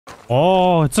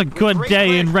Oh, it's a good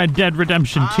day in Red Dead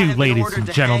Redemption 2, ladies and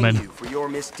gentlemen.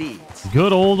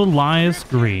 Good old Elias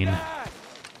Green.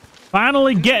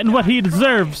 Finally getting what he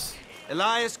deserves.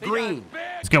 Elias Green.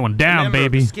 It's going down,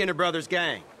 baby. Of the Skinner Brothers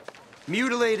gang.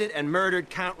 Mutilated and murdered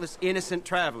countless innocent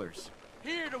travelers.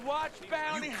 Here to watch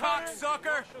bounty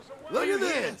cocksucker. Look at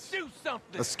this. Do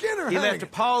something. A Skinner He hanging. left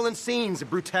appalling scenes of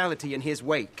brutality in his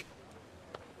wake.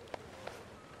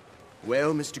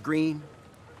 Well, Mr. Green,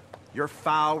 your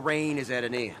foul reign is at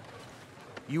an end.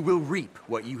 You will reap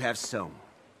what you have sown.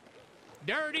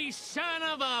 Dirty son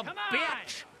of a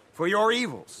bitch. For your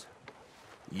evils,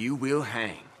 you will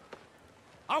hang.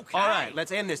 Okay. All right,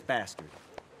 let's end this bastard.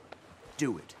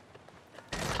 Do it.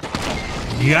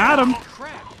 Got him.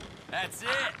 Crap. That's it.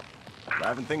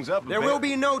 Liven things up a There bit. will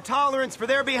be no tolerance for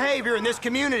their behavior in this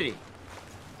community.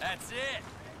 That's it.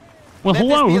 Well, Let this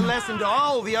be a hello, lesson to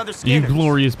all the other you Skinners.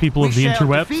 glorious people of the We shall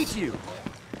interwebs. defeat you,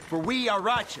 for we are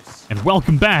righteous. And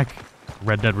welcome back to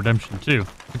Red Dead Redemption 2.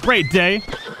 It's a great day.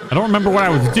 I don't remember what I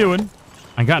was doing.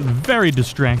 I got very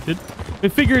distracted. I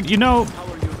figured, you know,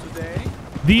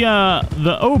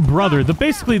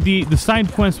 basically the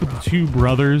side quest with the two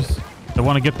brothers that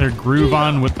want to get their groove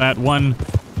on with that one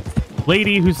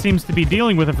lady who seems to be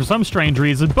dealing with it for some strange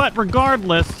reason. But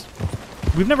regardless,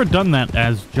 we've never done that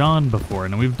as John before,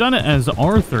 and we've done it as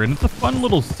Arthur, and it's a fun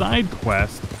little side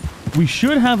quest. We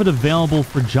should have it available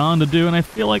for John to do, and I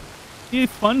feel like it'd be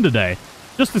fun today,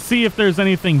 just to see if there's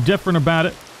anything different about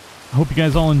it. I hope you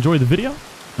guys all enjoy the video.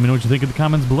 Let me know what you think in the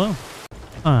comments below.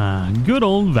 Good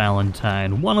old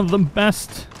Valentine. One of the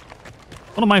best,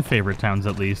 one of my favorite towns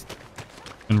at least,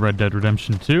 in Red Dead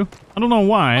Redemption 2. I don't know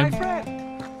why. My friend.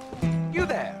 You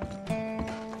there.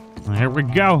 Here we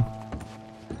go.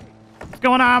 What's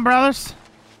going on, brothers?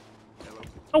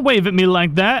 Don't wave at me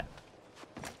like that.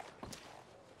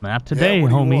 Not today, what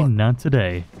do you homie. want? Not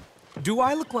today. Do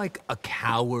I look like a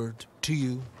coward to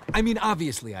you? I mean,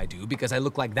 obviously I do, because I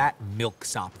look like that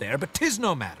milksop there, but 'tis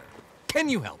no matter. Can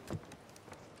you help?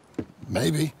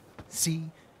 Maybe. See?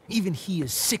 Even he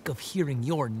is sick of hearing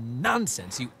your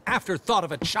nonsense, you afterthought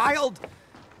of a child.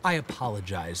 I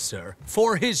apologize, sir,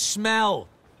 for his smell.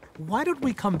 Why don't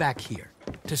we come back here?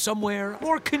 To somewhere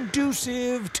more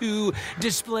conducive to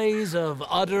displays of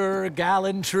utter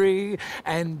gallantry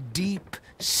and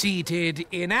deep-seated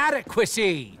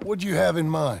inadequacy. What'd you have in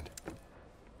mind?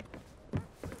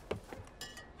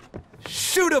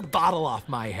 Shoot a bottle off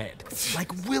my head,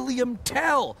 like William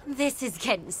Tell. This is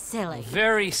getting silly.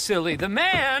 Very silly. The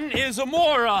man is a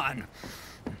moron.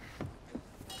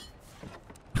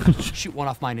 Shoot one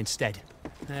off mine instead.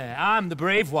 I'm the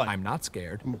brave one. I'm not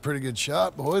scared. I'm a pretty good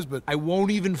shot, boys, but I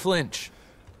won't even flinch.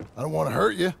 I don't want to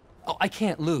hurt you. Oh, I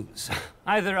can't lose.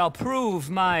 Either I'll prove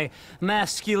my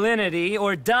masculinity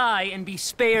or die and be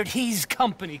spared his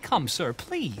company. Come, sir,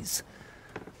 please.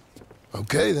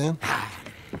 Okay, then. I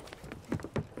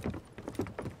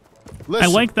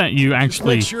Listen, like that you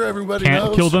actually make sure everybody can't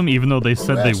knows kill them, even though they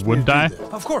said who they asked me would to do die. this.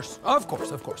 Of course, of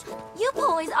course, of course. You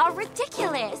boys are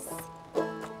ridiculous.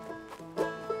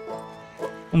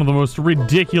 One of the most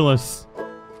ridiculous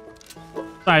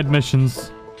side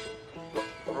missions.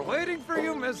 We're waiting for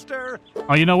you, mister.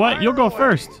 Oh, you know what? You'll go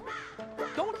first.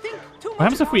 Don't think too much. What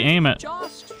happens if we aim it?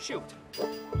 Just shoot.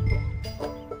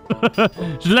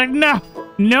 She's like, no,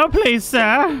 no, please,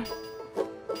 sir.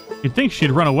 You'd think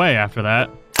she'd run away after that.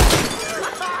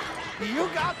 You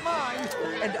got mine,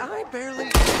 and I barely.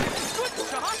 Good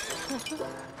shot.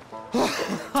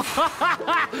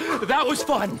 That was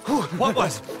fun. What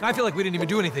was? I feel like we didn't even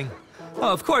do anything.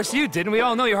 Oh, of course you didn't. We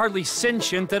all know you're hardly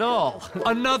sentient at all.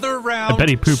 Another round. I bet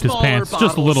he pooped his smaller pants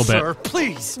just a little bit. sir.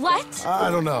 Please, What? I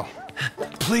don't know.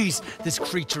 please. This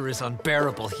creature is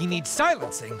unbearable. He needs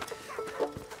silencing.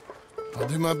 I'll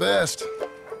do my best.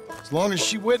 As long as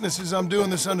she witnesses I'm doing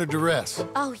this under duress.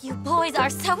 Oh, you boys are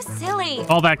so silly.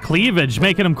 All that cleavage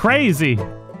making him crazy.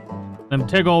 Them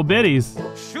tig old bitties.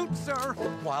 Shoot, sir,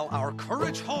 while our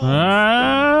courage holds.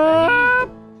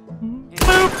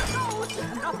 Boop.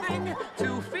 Nothing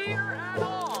to fear at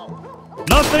all.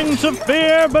 Nothing to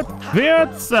fear but fear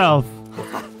itself.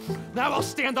 Now I'll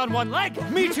stand on one leg.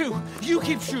 Me too. You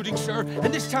keep shooting, sir,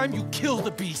 and this time you kill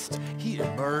the beast. He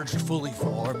emerged fully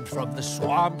formed from the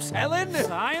swamps, Helen.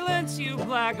 Silence, you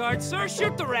blackguard, sir.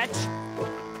 Shoot the wretch.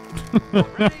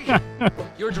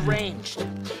 You're deranged.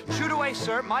 Shoot away,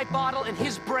 sir. My bottle and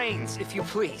his brains, if you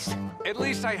please. At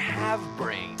least I have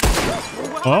brains.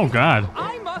 Oh, God.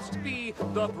 I must be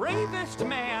the bravest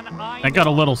man I That got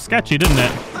a little sketchy, didn't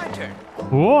it? My turn.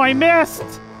 Oh, I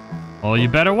missed. Oh, you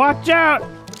better watch out.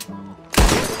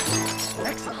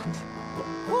 Excellent.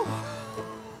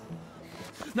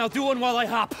 Now do one while I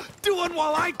hop. Do one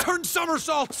while I turn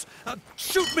somersaults.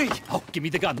 Shoot me. Oh, give me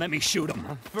the gun. Let me shoot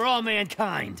him. For all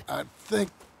mankind. I think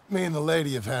me and the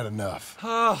lady have had enough.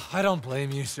 Oh, I don't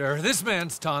blame you, sir. This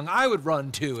man's tongue, I would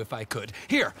run too if I could.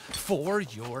 Here, for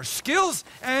your skills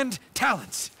and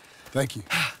talents. Thank you.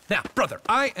 Now, brother,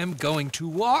 I am going to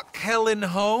walk Helen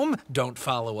home. Don't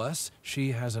follow us.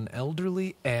 She has an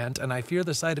elderly aunt, and I fear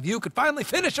the sight of you could finally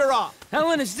finish her off.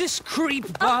 Helen, is this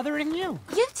creep bothering you?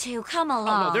 You two, come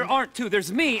along. Oh, no, there aren't two.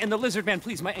 There's me and the lizard man.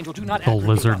 Please, my angel, do not The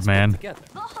lizard man. Boys,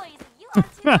 you are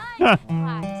too much. You are too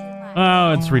much.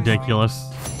 Oh, it's ridiculous.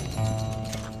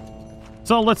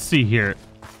 So let's see here.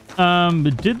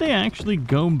 Did they actually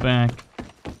go back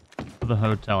to the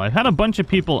hotel? I had a bunch of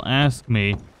people ask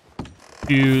me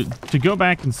to go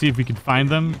back and see if we could find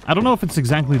them. I don't know if it's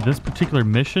exactly this particular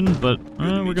mission, but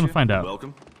we're gonna find out.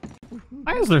 Welcome.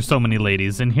 Why is there so many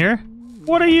ladies in here?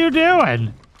 What are you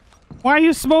doing? Why are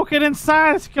you smoking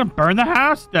inside? It's gonna burn the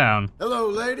house down. Hello,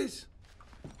 ladies.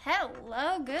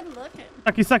 Hello, good looking.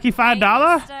 Sucky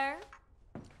 $5? Sir.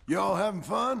 You all having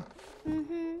fun?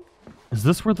 Is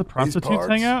this where the prostitutes parts?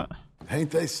 hang out?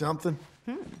 Ain't they something?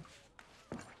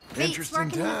 Interesting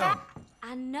working with town. that?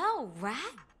 I know, right?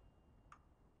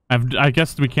 I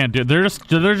guess we can't do it. They're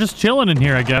just chilling in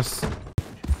here, I guess.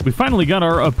 We finally got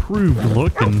our approved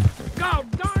look and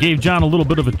gave John a little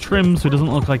bit of a trim so he doesn't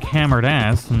look like hammered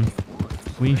ass. And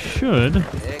we should.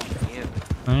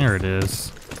 There it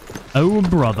is. Oh,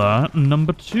 brother,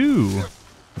 number 2.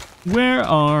 Where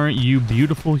are you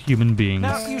beautiful human beings?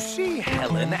 Now, you see,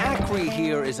 Helen, Acri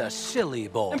here is a silly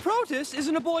boy. And Protus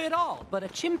isn't a boy at all, but a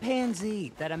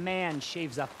chimpanzee that a man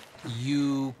shaves up.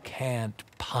 You can't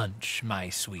punch, my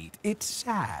sweet. It's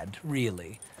sad,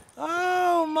 really.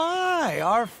 Oh, my,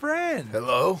 our friend.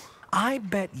 Hello? I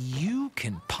bet you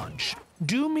can punch.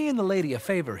 Do me and the lady a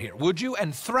favor here, would you?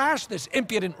 And thrash this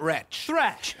impudent wretch.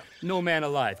 Thrash! No man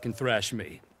alive can thrash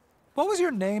me. What was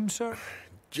your name, sir?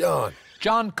 John.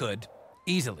 John could.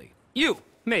 Easily. You,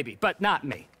 maybe, but not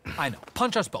me. I know.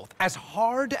 Punch us both. As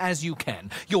hard as you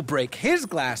can. You'll break his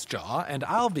glass jaw, and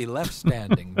I'll be left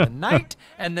standing. The knight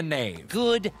and the knave.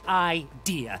 Good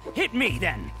idea. Hit me,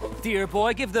 then. Dear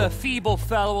boy, give the feeble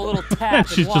fellow a little tap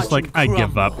She's and watch just like, him I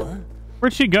give up. crumble.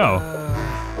 Where'd she go?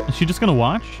 Is she just gonna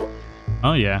watch?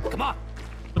 Oh, yeah. Come on.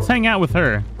 Let's hang out with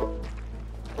her.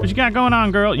 What you got going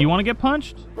on, girl? You want to get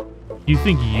punched? Do you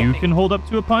think you can hold up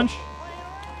to a punch?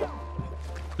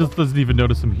 Just doesn't even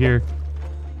notice him here.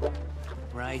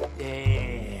 Right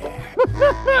there.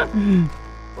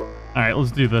 All right,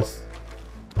 let's do this.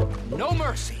 No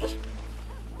mercy.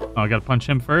 Oh, I gotta punch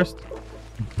him first.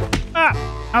 Ah!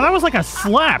 Oh, that was like a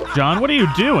slap, John. What are you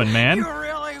doing, man? You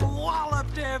really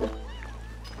walloped him.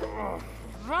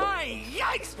 Right,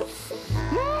 yikes.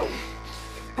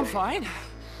 I'm fine.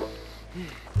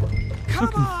 So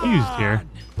confused here.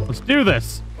 Let's do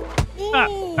this. Ah,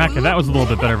 okay, that was a little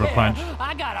bit better of a punch.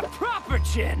 I got a proper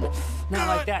chin. Not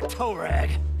like that toe rag.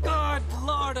 Good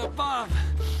Lord above.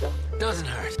 Doesn't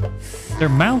hurt. Their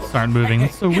mouths aren't moving.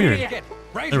 It's so weird.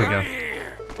 Right There we go.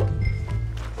 here.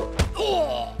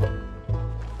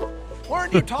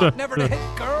 Weren't you taught never to hit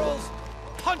girls?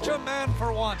 Punch a man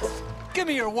for once. Give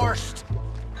me your worst.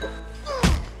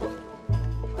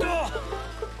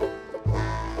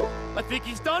 I think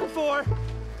he's done for.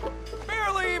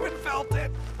 Barely even felt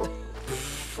it.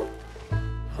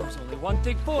 There's only one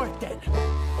thing for it, then.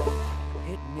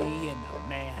 Hit me in the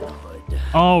manhood.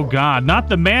 Oh, God, not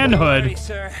the manhood.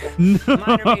 Sorry, sir. No.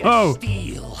 Mine are made of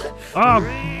steel.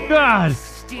 Oh, God.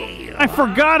 Steel. I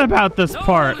forgot about this No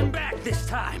part. holding back this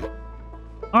time.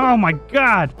 Oh, my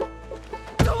God.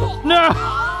 No.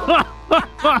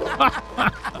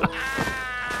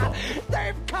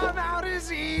 They've come out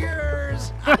his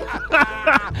ears.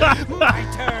 My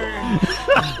turn.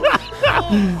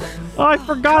 Oh, I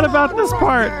forgot about this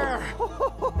part.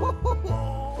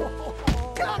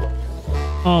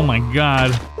 Oh, my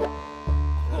God.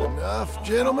 Enough,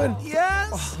 gentlemen?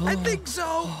 Yes, I think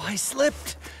so. I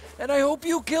slipped, and I hope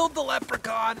you killed the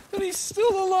leprechaun. And he's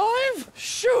still alive?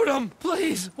 Shoot him,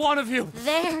 please. One of you.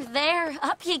 There,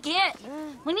 up you get.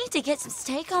 We need to get some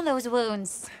steak on those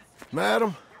wounds.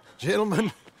 Madam,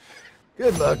 gentlemen,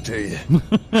 good luck to you.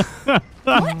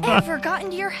 Whatever got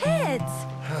into your heads?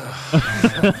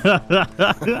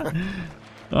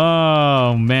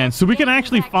 Oh, man. So we can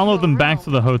actually follow them back to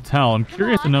the hotel. I'm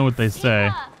curious to know what they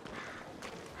say.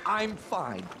 I'm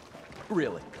fine.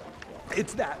 Really.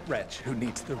 It's that wretch who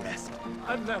needs the rest.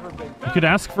 I've never been You better. could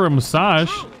ask for a massage.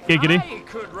 Giggity. I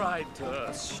could ride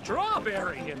to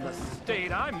Strawberry in the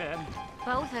state I'm in.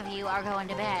 Both of you are going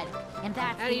to bed, and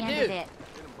that's the end of it.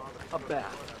 A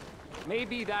bath.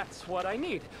 maybe that's what I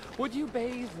need. Would you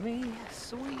bathe me,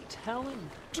 sweet Helen?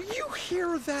 Do you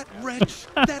hear that wretch?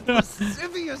 That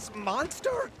lascivious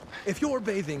monster? If you're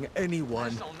bathing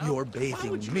anyone, you're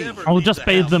bathing me. I'll just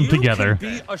bathe them together. You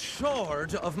can be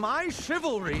assured of my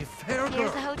chivalry, fair girl.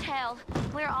 Here's the hotel.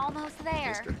 We're almost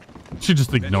there. She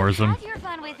just ignores him. Have your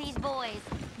fun with these boys.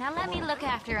 Now let me look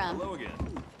after them. Hello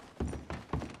again.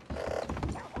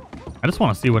 I just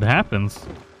want to see what happens.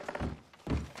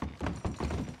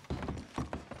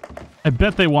 I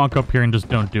bet they walk up here and just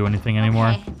don't do anything anymore.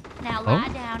 Okay, now lie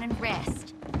down and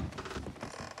rest.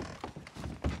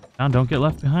 Now don't get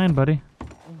left behind, buddy.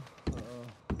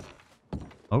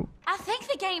 Oh. I think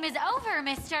the game is over,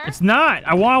 mister. It's not.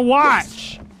 I want to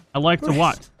watch. I like to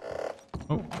watch.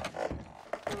 Oh.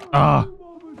 Ah.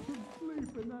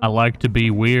 I like to be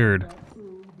weird.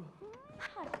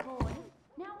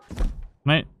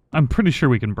 I'm pretty sure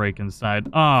we can break inside.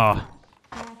 Ah.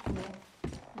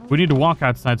 We need to walk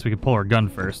outside so we can pull our gun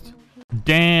first.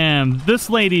 Damn, this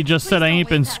lady just said I ain't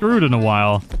been screwed in a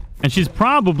while. And she's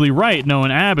probably right,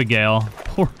 knowing Abigail.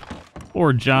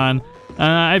 Poor John.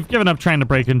 I've given up trying to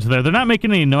break into there. They're not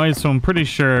making any noise, so I'm pretty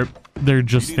sure they're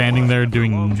just standing there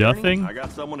doing nothing. I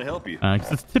got someone to help you. 'Cause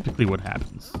that's typically what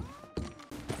happens.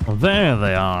 Well, there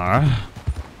they are.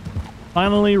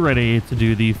 Finally ready to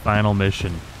do the final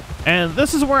mission. And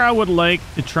this is where I would like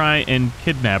to try and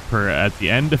kidnap her at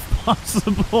the end, if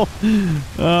possible.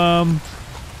 I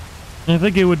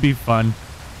think it would be fun.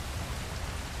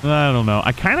 I don't know.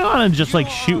 I kind of want to just like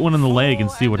shoot one in the leg and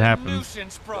see what happens.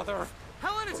 Nuisance, brother.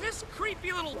 Helen, is this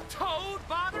creepy little toad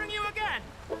bothering you again?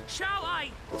 Shall I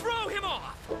throw him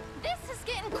off? This is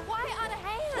getting quite out of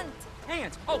hand.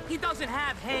 Hands? Oh, he doesn't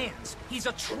have hands. He's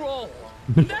a troll.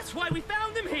 That's why we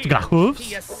found him here. He's got hooves?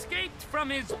 He escaped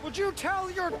from his... Would you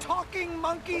tell your talking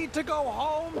monkey to go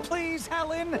home, please,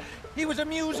 Helen? He was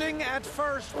amusing at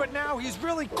first, but now he's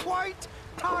really quite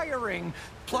tiring.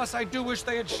 Plus, I do wish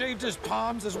they had shaved his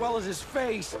palms as well as his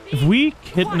face. If we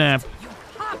kidnap...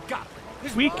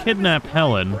 If we kidnap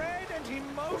Helen,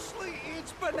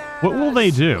 what will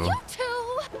they do? You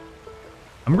too.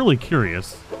 I'm really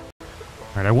curious.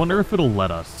 Alright, I wonder if it'll let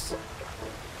us.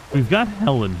 We've got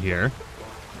Helen here.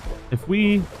 If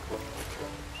we...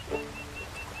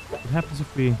 What happens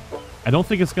if we... I don't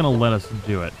think it's going to let us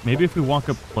do it. Maybe if we walk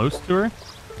up close to her?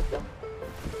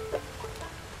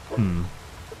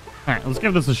 Alright, let's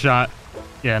give this a shot.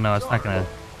 Yeah, no, it's not going to...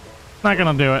 It's not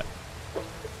going to do it.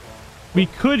 We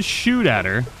could shoot at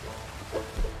her.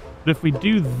 But if we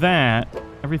do that,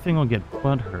 everything will get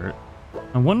butthurt.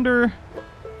 I wonder...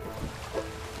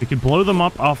 We could blow them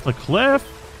up off the cliff.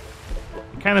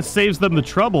 It kind of saves them the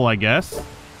trouble, I guess.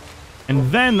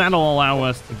 And then that'll allow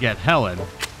us to get Helen.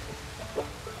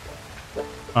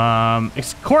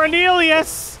 It's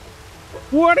Cornelius!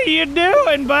 What are you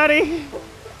doing, buddy?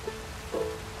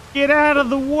 Get out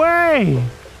of the way!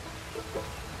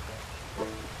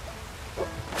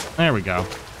 There we go.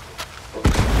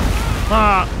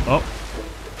 Oh.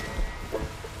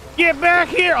 Get back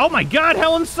here! Oh my god,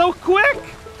 Helen's so quick!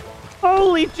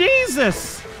 Holy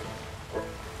Jesus!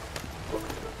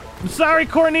 I'm sorry,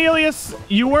 Cornelius.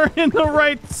 You weren't in the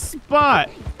right spot.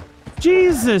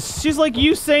 Jesus, she's like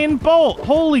Usain Bolt.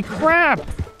 Holy crap.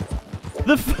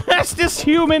 The fastest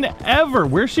human ever.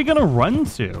 Where's she gonna run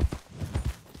to?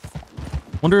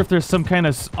 Wonder if there's some kind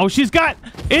of... Oh, she's got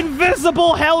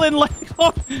invisible Helen legs.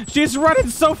 Oh, she's running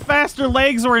so fast her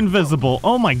legs are invisible.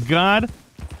 Oh my god.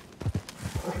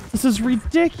 This is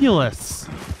ridiculous.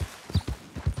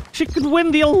 She could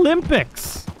win the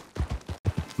Olympics.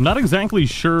 I'm not exactly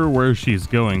sure where she's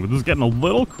going, but this is getting a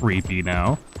little creepy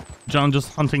now. John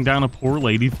just hunting down a poor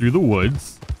lady through the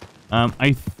woods.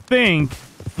 I think,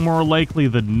 more likely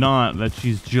than not, that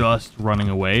she's just running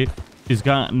away. She's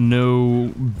got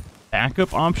no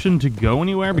backup option to go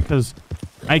anywhere because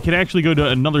I could actually go to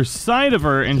another side of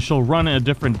her and she'll run in a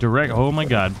different direction. Oh my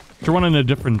god. She'll run in a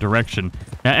different direction.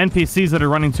 Now, NPCs that are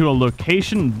running to a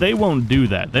location, they won't do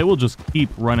that. They will just keep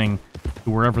running to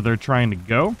wherever they're trying to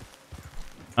go.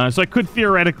 So I could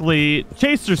theoretically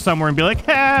chase her somewhere and be like,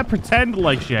 ha, pretend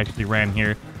like she actually ran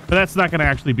here. But that's not going to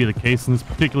actually be the case in this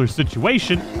particular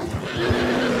situation.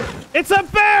 It's a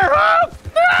bear! Oh,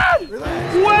 God!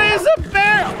 What is a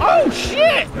bear? Oh,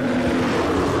 shit!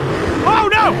 Oh,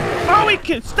 no! Oh, we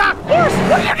can... Stop! Horse!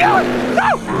 What are you doing?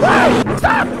 No! No!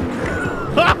 Stop!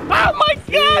 Oh, my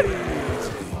God!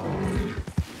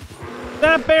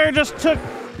 That bear just took...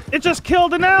 It just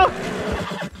killed an elk!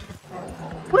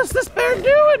 What is this bear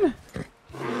doing?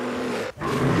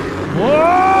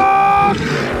 Whoa!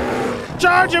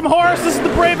 Charge him, horse! This is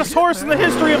the bravest horse in the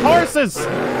history of horses!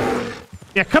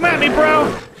 Yeah, come at me,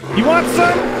 bro! You want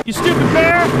some? You stupid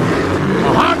bear?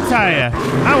 I'll hog tie ya.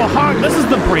 I will hog. This is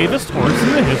the bravest horse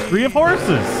in the history of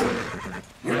horses.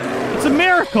 It's a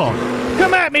miracle.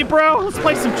 Come at me, bro. Let's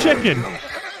play some chicken.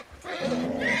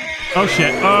 Oh,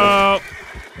 shit. Oh.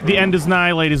 The end is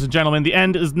nigh, ladies and gentlemen. The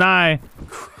end is nigh.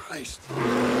 Christ.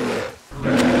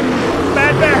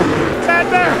 Bad bear!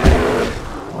 Bad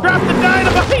bear! Drop the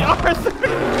dynamite, Arthur!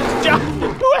 John,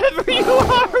 whoever you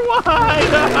are, why?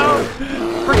 No!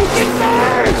 Freaking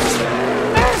bears!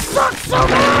 Bears suck so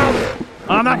bad!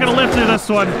 I'm not gonna live through this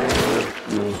one.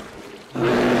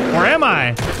 Or am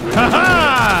I?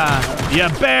 Ha-ha!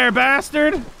 You bear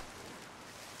bastard!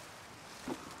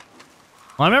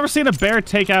 Well, I've never seen a bear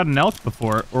take out an elk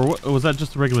before. Or was that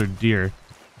just a regular deer?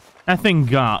 That thing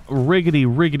got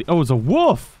riggedy. Oh, it was a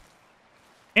wolf!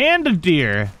 And a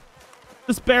deer!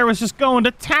 This bear was just going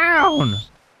to town!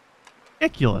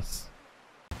 Ridiculous.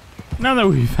 Now that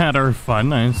we've had our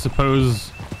fun, I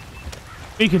suppose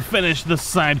we can finish this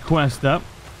side quest up.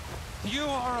 You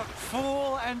are a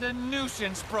fool and a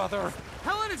nuisance, brother.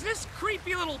 Helen, is this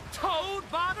creepy little toad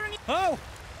bothering you? Oh,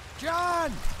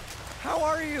 John! How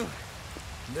are you?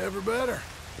 Never better.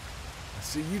 I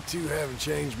see you two haven't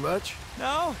changed much.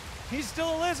 No, he's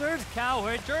still a lizard.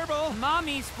 Coward. Gerbil.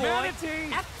 Mommy's boy.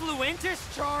 Manatee. Effluent.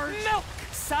 Discharge. Milk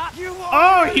sop. You Oh,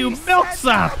 already you said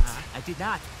milksop! that. I did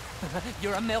not.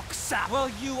 You're a milk sop.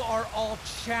 Well, you are all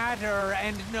chatter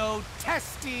and no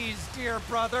testes, dear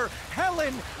brother.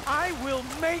 Helen, I will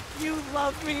make you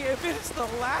love me if it's the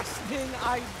last thing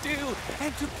I do.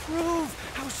 And to prove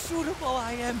how suitable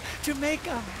I am to make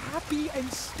a happy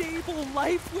and stable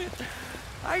life with,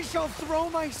 I shall throw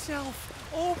myself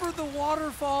over the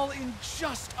waterfall in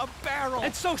just a barrel.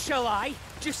 And so shall I,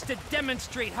 just to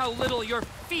demonstrate how little your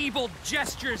feeble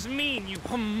gestures mean, you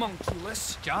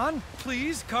homunculus. John,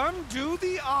 please come do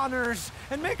the honors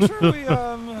and make sure we,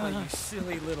 Oh, you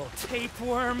silly little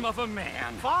tapeworm of a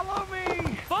man. follow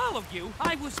me. Follow you?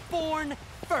 I was born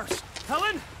first.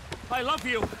 Helen, I love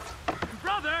you.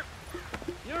 Brother,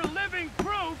 you're living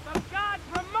proof of God's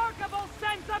remarkable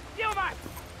sense of humor.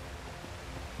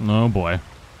 Oh boy.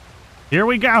 Here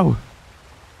we go.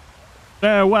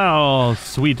 Farewell,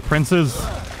 sweet princes.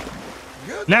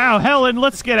 Now, Helen,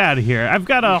 let's get out of here. I've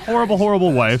got a horrible,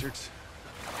 horrible wife.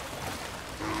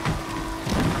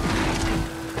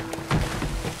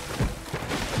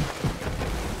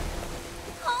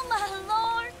 Oh, my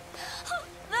Lord.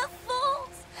 The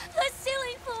fools. The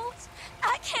silly fools.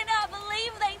 I cannot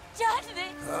believe they've done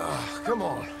this. Come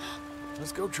on.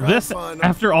 Let's go try This and find them.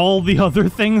 after all the other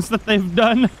things that they've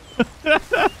done.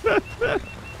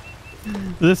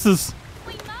 This is...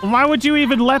 Why would you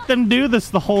even let them do this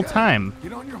the whole time?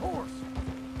 Get on your horse.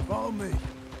 Follow me.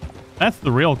 That's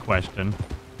the real question.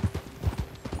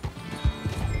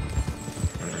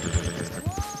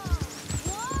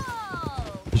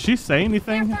 Whoa. Did she say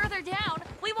anything? They're further down.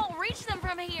 We won't reach them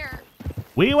from here.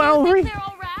 We won't You reach... think they're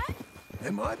all right? They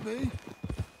might be.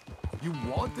 You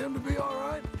want them to be all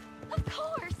right? Of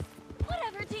course.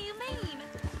 Whatever do you mean?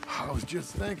 I was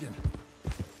just thinking.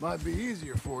 Might be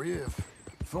easier for you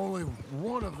if only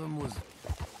one of them was...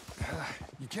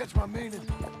 You catch my meaning?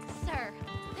 Sir,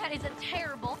 that is a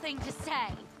terrible thing to say.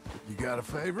 You got a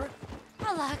favorite?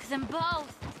 I like them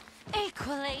both.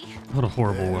 Equally. What a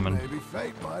horrible Then woman. Maybe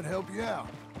fate might help you out.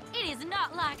 It is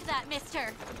not like that, mister.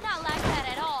 Not like that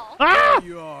at all. Ah!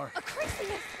 You are.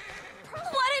 Chrysius,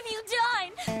 what have you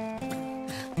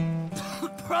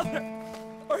done? Brother,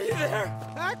 are you there?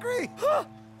 Acri?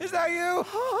 Is that you?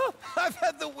 I've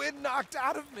had the wind knocked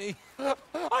out of me.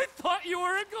 I thought you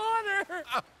were a goner.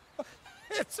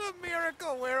 It's a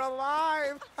miracle we're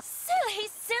alive. Silly,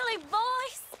 silly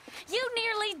boys. You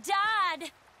nearly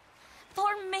died.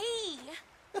 For me.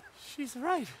 She's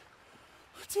right.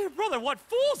 Dear brother, what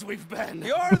fools we've been.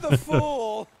 You're the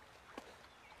fool,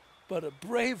 but a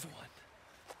brave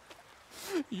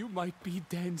one. You might be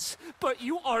dense, but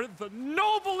you are the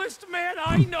noblest man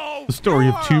I know. The story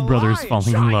of two brothers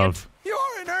falling in love. You're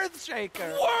an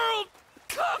earthshaker. World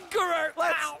conqueror.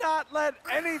 Let's Ow. not let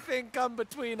anything come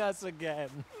between us again.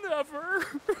 Never.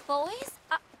 Boys,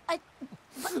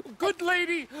 Good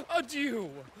lady, adieu.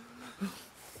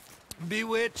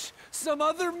 Bewitch some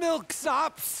other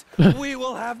milksops. We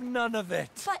will have none of it.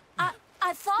 but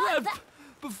I thought that...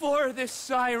 Before this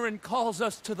siren calls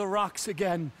us to the rocks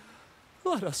again,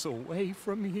 let us away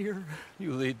from here.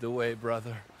 You lead the way,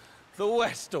 brother. The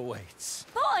West awaits.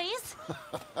 Boys!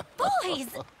 Boys!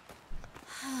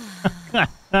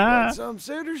 Got some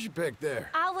suitors you picked there.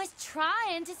 I was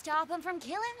trying to stop them from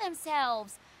killing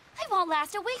themselves. They won't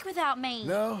last a week without me.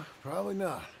 No, probably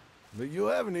not. But you'll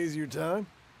have an easier time.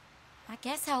 I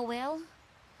guess I will.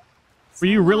 Were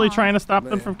you really trying to stop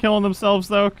them from killing themselves,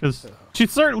 though? Because she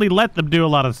certainly let them do a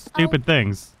lot of stupid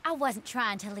things. I wasn't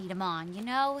trying to lead them on, you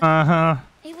know? Uh-huh.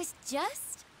 It was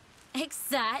just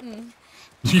exciting.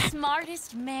 The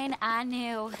smartest men I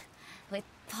knew, with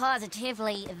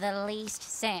positively the least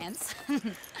sense.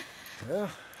 Well,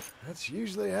 that's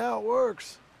usually how it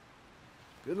works.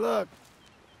 Good luck.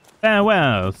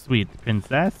 Farewell, sweet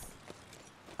princess.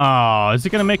 Oh, is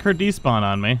it gonna make her despawn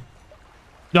on me?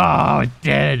 Oh, it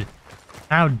did.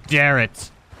 How dare it.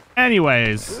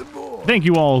 Anyways, thank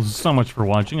you all so much for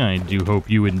watching. I do hope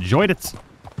you enjoyed it.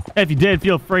 If you did,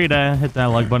 feel free to hit that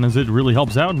like button as it really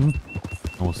helps out. And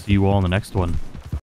we'll see you all in the next one.